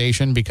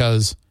conversation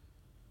because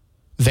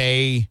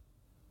they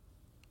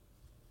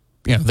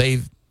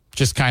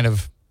just kind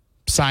of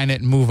sign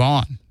it and move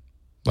on.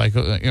 Like,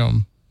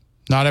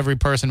 not every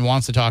person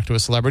wants to talk to a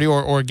celebrity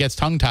or gets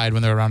tongue-tied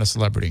when they're around a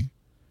celebrity.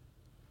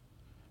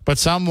 But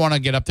some want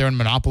to get up there and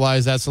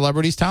monopolize that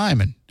celebrity's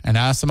time and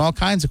ask them all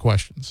kinds of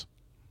questions.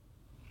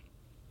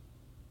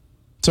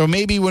 So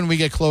maybe when we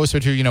get closer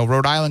to,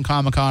 Rhode Island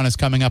Comic-Con is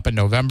coming up in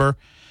November,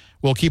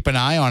 we'll keep an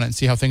eye on it and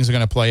see how things are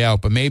going to play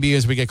out. But maybe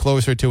as we get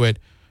closer to it,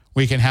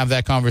 we can have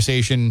that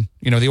conversation.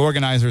 The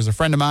organizer is a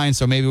friend of mine,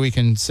 so maybe we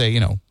can say,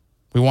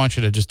 we want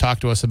you to just talk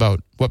to us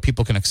about what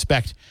people can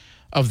expect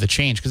of the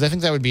change, because I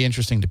think that would be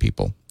interesting to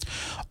people.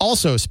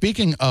 Also,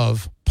 speaking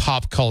of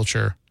pop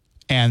culture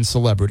and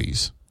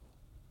celebrities,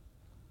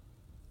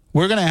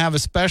 we're going to have a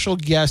special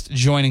guest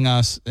joining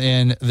us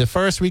in the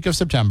first week of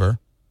September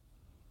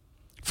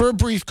for a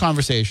brief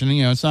conversation.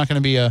 It's not going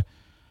to be a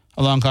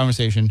long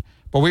conversation,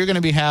 but we're going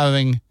to be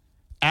having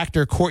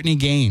actor Courtney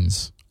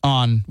Gaines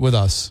on with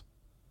us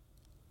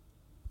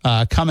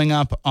coming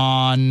up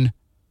on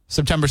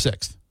September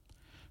 6th.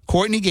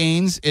 Courtney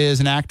Gaines is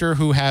an actor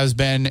who has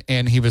been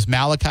he was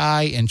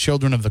Malachi in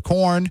Children of the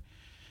Corn.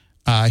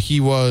 He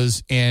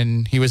was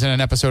in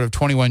an episode of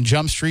 21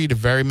 Jump Street, a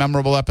very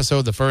memorable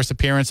episode, the first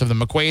appearance of the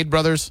McQuaid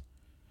brothers.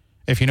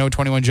 If you know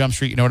 21 Jump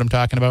Street, you know what I'm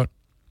talking about.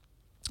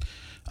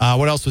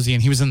 What else was he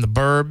in? He was in The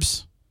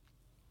Burbs.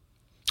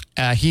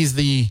 He's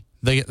the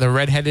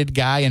redheaded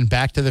guy in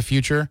Back to the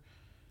Future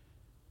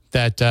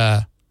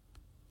that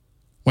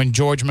when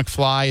George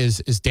McFly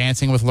is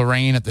dancing with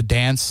Lorraine at the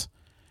dance,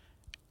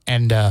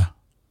 and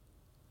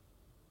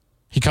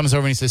he comes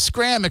over and he says,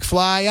 "Scram,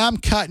 McFly, I'm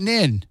cutting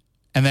in."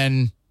 And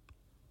then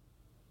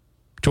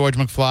George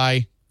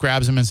McFly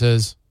grabs him and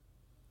says,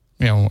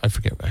 I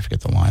forget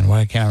the line.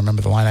 I can't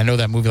remember the line. I know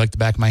that movie like the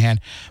back of my hand.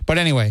 But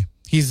anyway,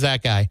 he's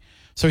that guy.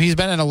 So he's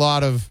been in a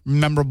lot of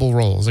memorable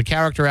roles, a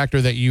character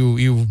actor that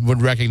you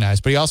would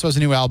recognize. But he also has a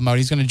new album out.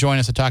 He's going to join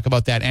us to talk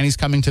about that. And he's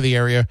coming to the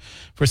area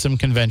for some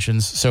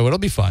conventions. So it'll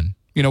be fun.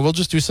 We'll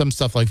just do some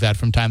stuff like that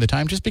from time to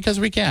time just because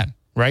we can,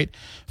 right?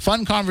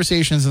 Fun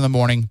conversations in the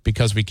morning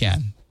because we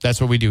can.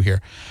 That's what we do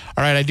here.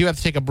 All right, I do have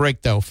to take a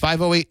break, though.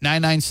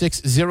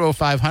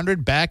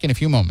 508-996-0500. Back in a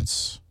few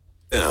moments.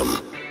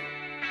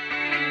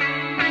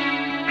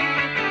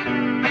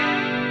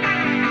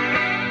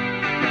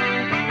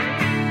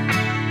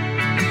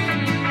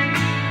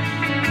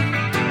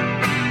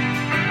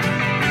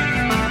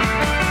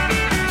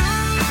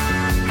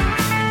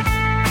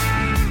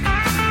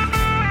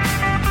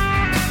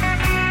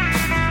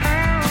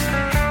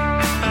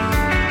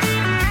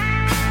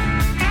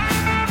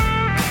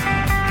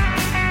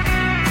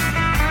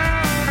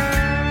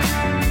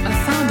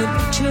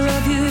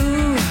 Of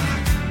you,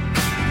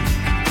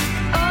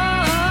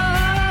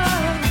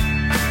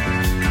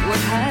 what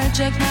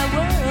hijacked my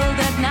world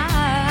at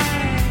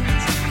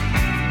night,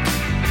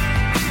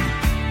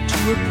 to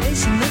a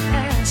place in the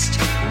past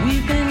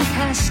we've been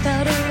cast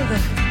out of.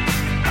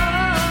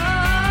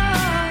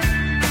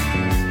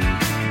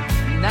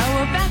 Now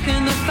we're back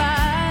in the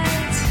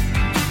fight.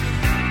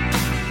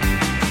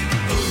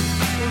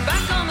 We're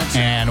back on the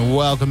chain. And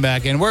welcome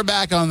back in. We're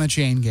back on the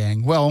chain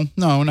gang. Well,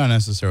 no, not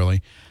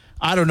necessarily.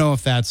 I don't know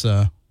if that's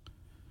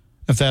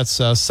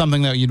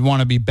something that you'd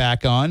want to be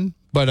back on,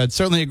 but it's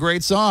certainly a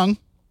great song,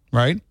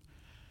 right?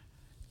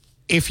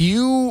 If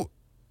you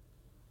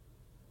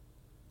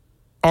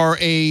are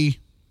I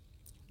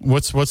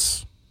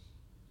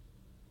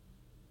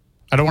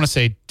don't want to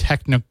say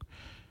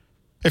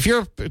if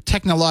you're a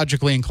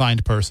technologically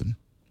inclined person,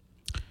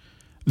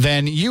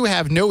 then you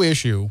have no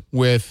issue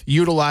with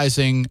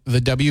utilizing the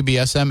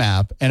WBSM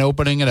app and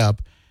opening it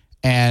up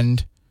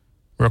and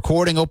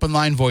recording open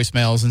line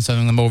voicemails and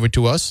sending them over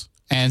to us.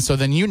 And so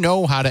then you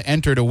know how to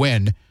enter to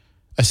win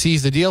a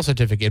Seize the Deal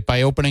certificate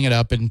by opening it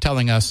up and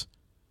telling us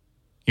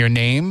your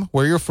name,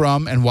 where you're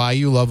from, and why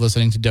you love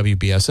listening to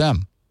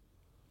WBSM.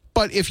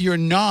 But if you're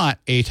not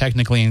a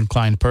technically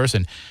inclined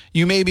person,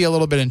 you may be a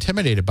little bit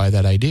intimidated by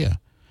that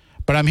idea.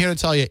 But I'm here to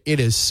tell you, it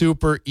is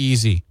super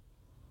easy.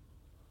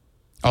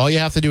 All you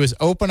have to do is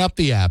open up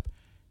the app,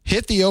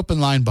 hit the open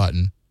line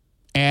button,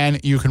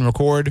 and you can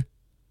record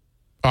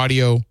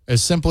audio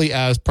as simply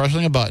as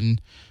pressing a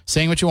button,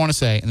 saying what you want to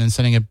say, and then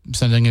sending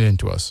it in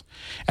to us.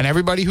 And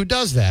everybody who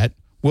does that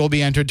will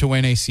be entered to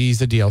win a Seize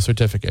the Deal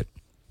certificate.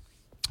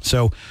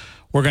 So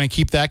we're going to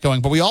keep that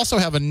going. But we also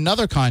have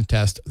another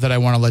contest that I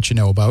want to let you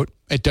know about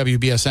at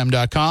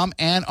WBSM.com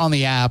and on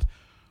the app,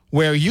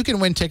 where you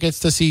can win tickets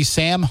to see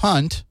Sam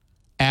Hunt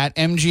at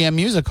MGM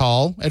Music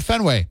Hall at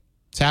Fenway.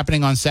 It's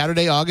happening on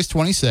Saturday, August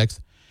 26th.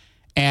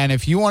 And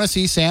if you want to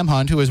see Sam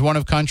Hunt, who is one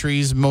of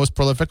country's most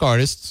prolific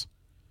artists,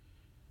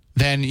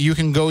 then you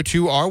can go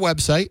to our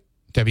website,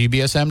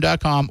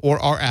 WBSM.com, or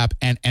our app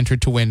and enter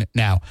to win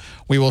now.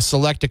 We will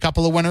select a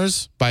couple of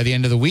winners by the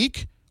end of the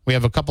week. We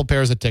have a couple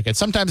pairs of tickets.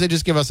 Sometimes they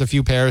just give us a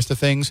few pairs to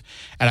things,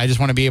 and I just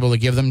want to be able to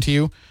give them to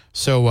you.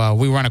 So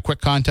we run a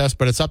quick contest,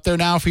 but it's up there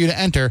now for you to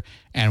enter,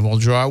 and we'll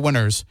draw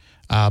winners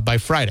by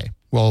Friday.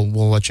 We'll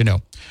let you know.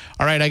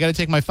 All right, I got to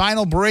take my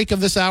final break of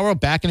this hour.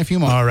 Back in a few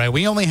moments. All right,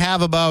 we only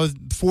have about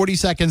 40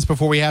 seconds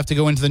before we have to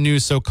go into the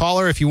news. So,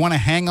 caller, if you want to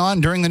hang on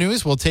during the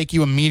news, we'll take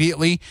you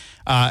immediately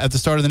at the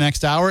start of the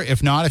next hour.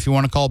 If not, if you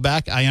want to call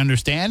back, I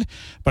understand.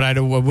 But I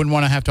wouldn't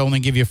want to have to only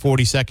give you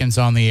 40 seconds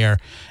on the air.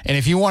 And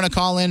if you want to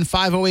call in,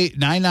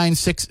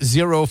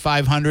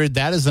 508-996-0500,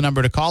 that is the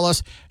number to call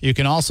us. You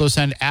can also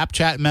send app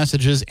chat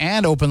messages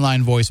and open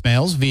line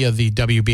voicemails via the WB